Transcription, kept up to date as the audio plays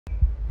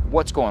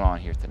What's going on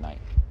here tonight?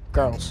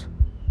 Girls.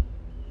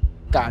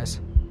 Guys.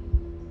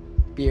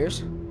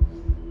 Beers.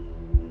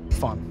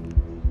 Fun.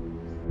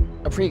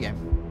 A pregame.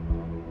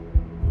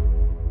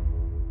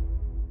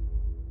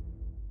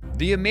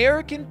 The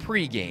American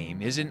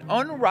pregame is an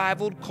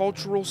unrivaled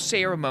cultural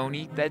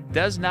ceremony that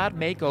does not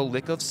make a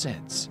lick of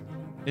sense.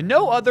 In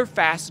no other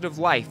facet of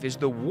life is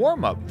the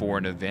warm-up for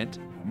an event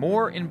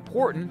more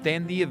important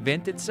than the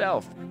event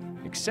itself,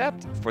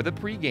 except for the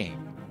pregame.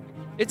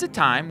 It's a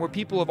time where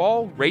people of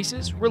all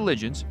races,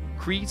 religions,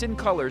 creeds, and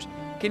colors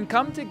can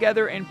come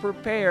together and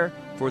prepare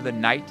for the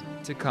night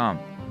to come.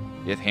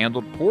 If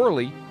handled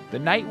poorly, the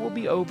night will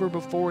be over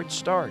before it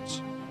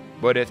starts.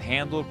 But if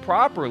handled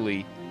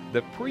properly,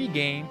 the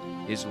pregame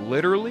is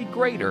literally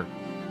greater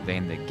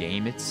than the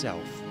game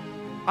itself.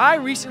 I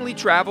recently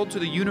traveled to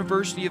the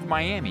University of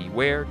Miami,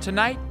 where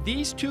tonight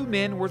these two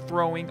men were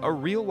throwing a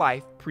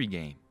real-life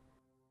pregame.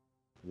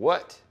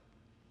 What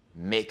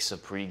makes a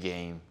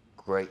pregame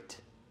great?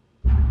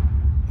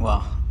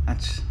 Well,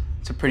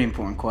 it's a pretty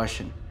important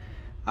question.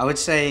 I would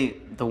say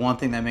the one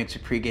thing that makes a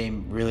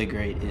pregame really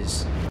great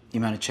is the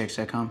amount of chicks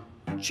that come.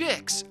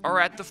 Chicks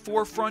are at the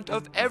forefront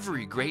of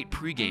every great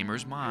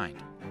pregamer's mind.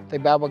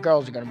 Think about what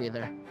girls are going to be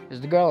there. Is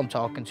the girl I'm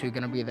talking to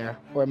going to be there?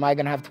 Or am I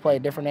going to have to play a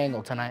different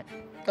angle tonight?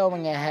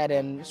 Going ahead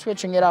and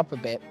switching it up a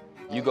bit.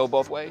 You go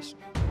both ways?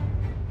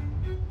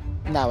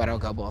 No, I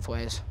don't go both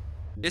ways.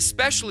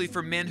 Especially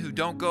for men who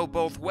don't go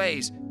both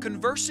ways,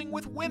 conversing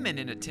with women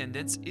in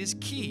attendance is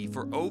key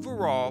for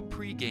overall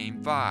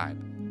pregame vibe.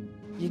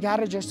 You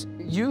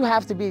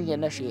have to be the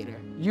initiator.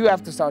 You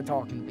have to start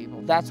talking to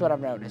people. That's what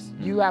I've noticed.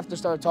 You have to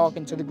start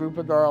talking to the group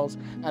of girls,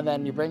 and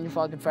then you bring your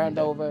fucking friend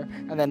over,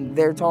 and then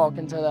they're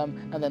talking to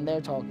them, and then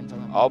they're talking to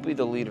them. I'll be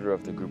the leader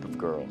of the group of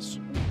girls.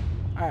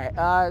 All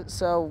right,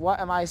 so what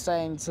am I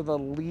saying to the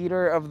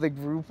leader of the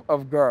group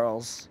of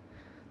girls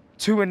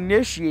to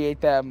initiate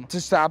them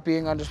to stop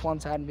being on just one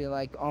side and be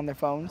like on their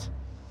phones?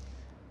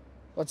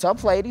 What's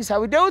up, ladies?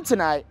 How we doing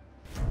tonight?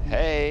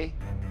 Hey.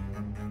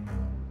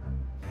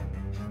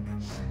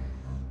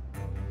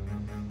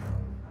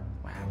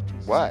 Wow.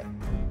 Jesus. What?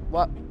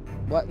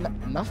 What?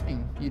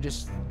 Nothing. You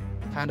just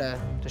kind of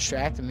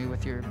distracted me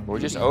with your... We're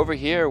just over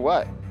here,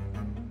 what?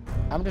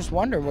 I'm just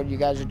wondering what you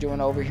guys are doing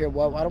over here.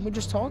 Well, why don't we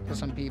just talk to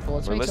some people?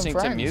 Let's We're make some listening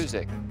friends. to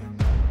music.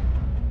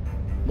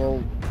 Well,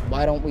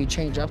 why don't we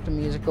change up the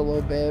music a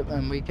little bit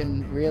and we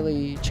can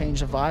really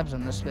change the vibes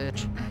on this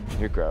bitch?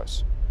 You're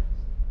gross.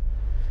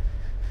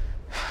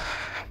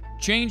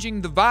 Changing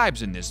the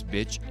vibes in this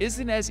bitch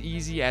isn't as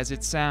easy as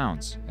it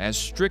sounds, as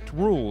strict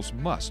rules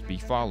must be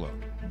followed.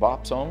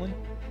 Bops only?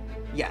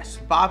 Yes,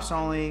 bops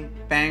only,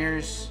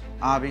 bangers,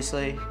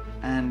 obviously,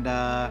 and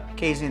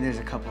occasionally there's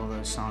a couple of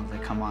those songs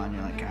that come on and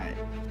you're like, all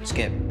right,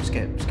 skip.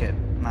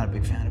 I'm not a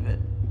big fan of it.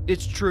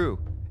 It's true.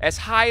 As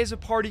high as a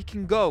party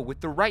can go with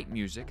the right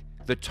music,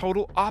 the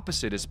total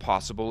opposite is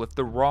possible if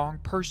the wrong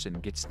person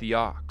gets the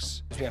aux.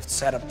 We have to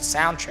set up the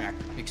soundtrack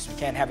because we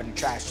can't have any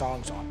trash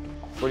songs on.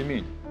 What do you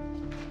mean?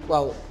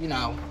 Well, you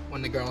know,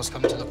 when the girls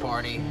come to the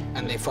party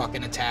and they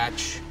fucking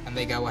attach and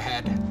they go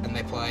ahead and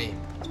they play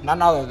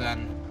none other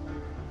than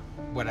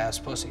wet-ass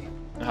pussy.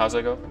 And how's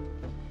that go?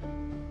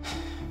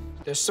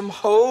 There's some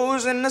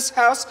hoes in this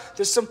house.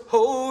 There's some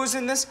hoes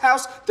in this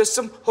house. There's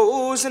some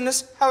hoes in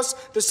this house.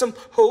 There's some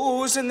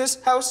hoes in this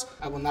house.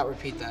 I will not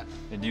repeat that.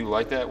 And do you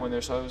like that when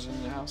there's hoes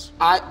in the house?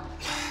 I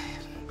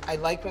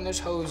like when there's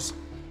hoes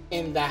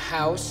in the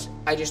house.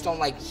 I just don't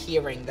like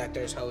hearing that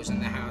there's hoes in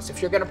the house. If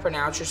you're gonna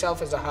pronounce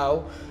yourself as a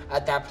hoe,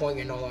 at that point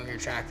you're no longer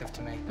attractive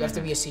to me. You have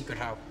to be a secret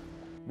hoe.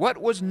 What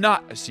was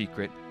not a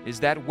secret is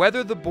that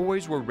whether the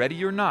boys were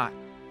ready or not,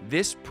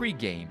 this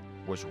pregame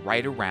was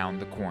right around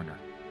the corner.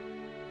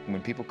 When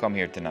people come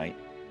here tonight,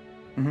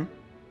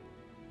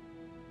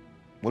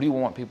 what do you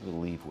want people to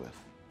leave with?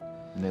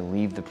 When they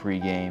leave the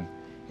pregame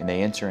and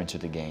they enter into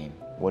the game,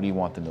 what do you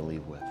want them to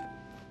leave with?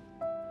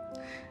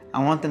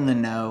 I want them to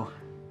know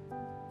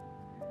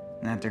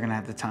that they're gonna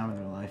have the time of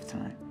their life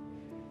tonight.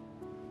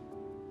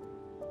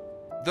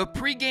 The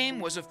pregame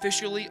was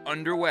officially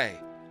underway,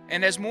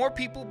 and as more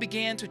people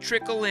began to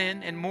trickle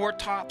in and more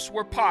tops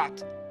were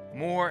popped,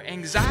 more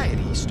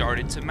anxiety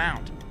started to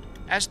mount.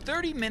 As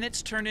 30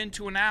 minutes turned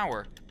into an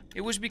hour, it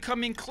was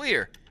becoming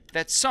clear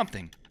that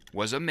something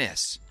was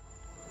amiss.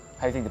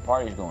 How do you think the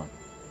party's going?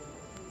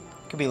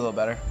 Could be a little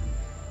better.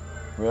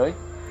 Really?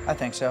 I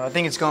think so. I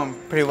think it's going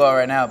pretty well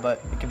right now, but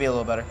it could be a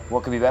little better.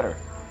 What could be better?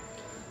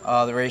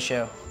 The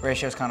ratio.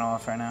 Ratio's kind of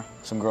off right now.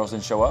 Some girls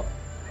didn't show up?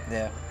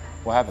 Yeah.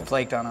 What happened?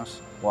 Flaked on us.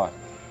 What?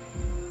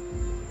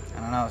 I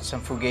don't know. It's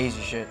some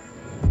fugazi shit.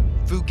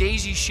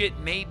 Fugazi shit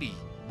maybe,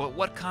 but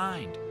what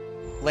kind?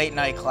 Late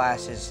night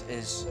class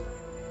is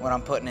what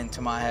I'm putting into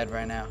my head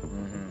right now.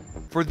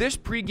 For this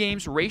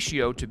pregame's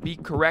ratio to be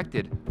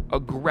corrected,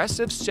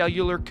 aggressive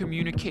cellular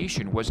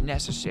communication was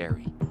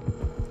necessary.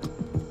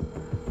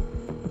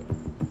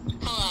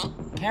 Hello?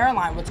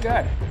 Caroline, what's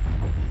good?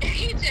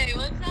 AJ,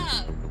 what's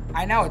up?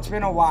 I know, it's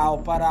been a while,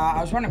 but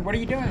I was wondering, what are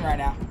you doing right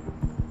now?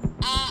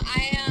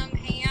 I am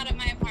hanging out at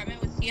my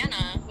apartment with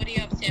Sienna. What are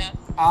you up to?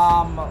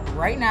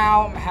 Right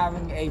now I'm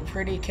having a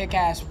pretty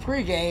kick-ass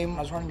pregame.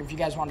 I was wondering if you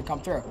guys want to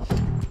come through.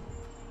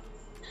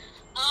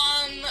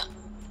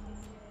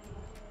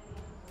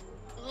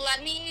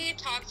 Let me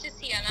talk to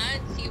Sienna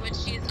and see what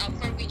she's up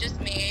for. We just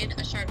made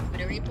a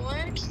charcuterie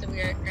board, so we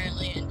are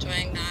currently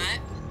enjoying that.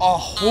 A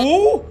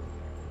who?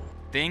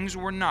 Things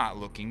were not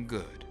looking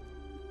good.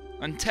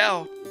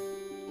 Until,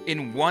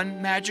 in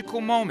one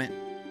magical moment,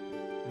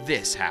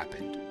 this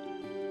happened.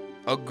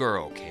 A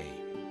girl came.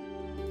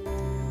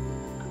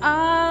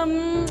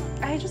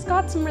 I just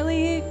got some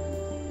really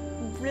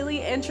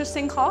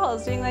interesting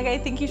calls being like, I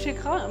think you should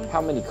come. How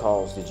many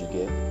calls did you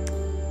get?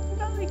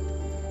 Not like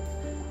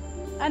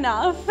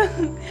enough.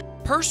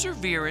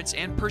 Perseverance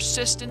and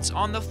persistence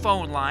on the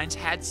phone lines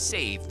had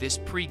saved this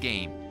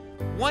pregame.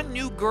 One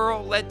new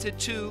girl led to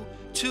two,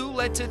 two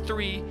led to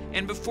three,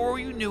 and before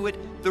you knew it,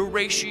 the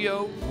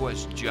ratio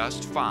was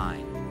just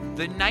fine.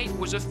 The night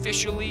was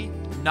officially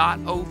not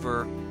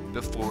over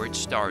before it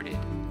started.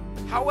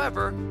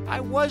 However, I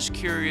was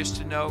curious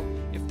to know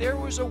if there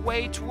was a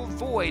way to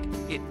avoid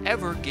it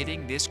ever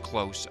getting this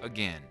close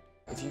again.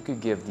 If you could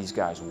give these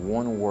guys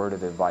one word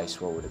of advice,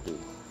 what would it be?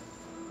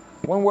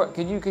 One word,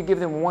 you could give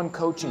them one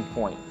coaching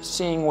point.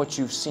 Seeing what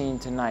you've seen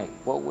tonight,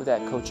 what would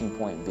that coaching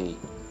point be?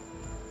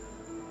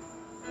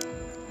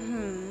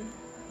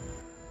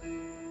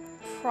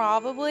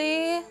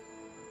 Probably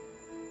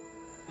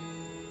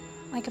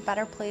like a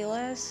better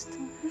playlist.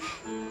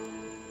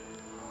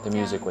 The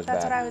music was bad.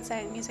 That's what I would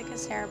say. Music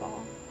is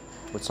terrible.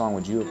 What song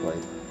would you have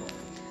played?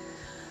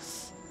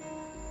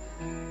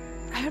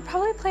 I would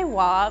probably play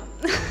WAP.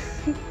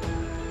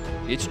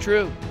 It's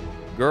true.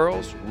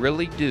 Girls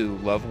really do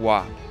love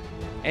WAP.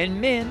 And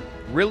men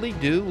really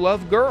do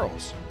love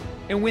girls.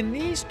 And when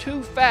these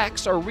two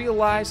facts are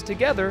realized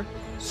together,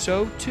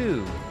 so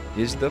too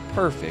is the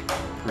perfect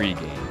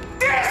pregame.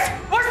 This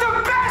was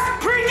the best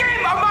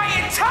pregame of my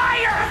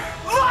entire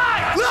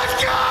life!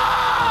 Let's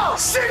go!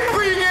 Sick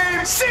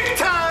pregame, sick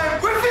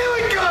time, review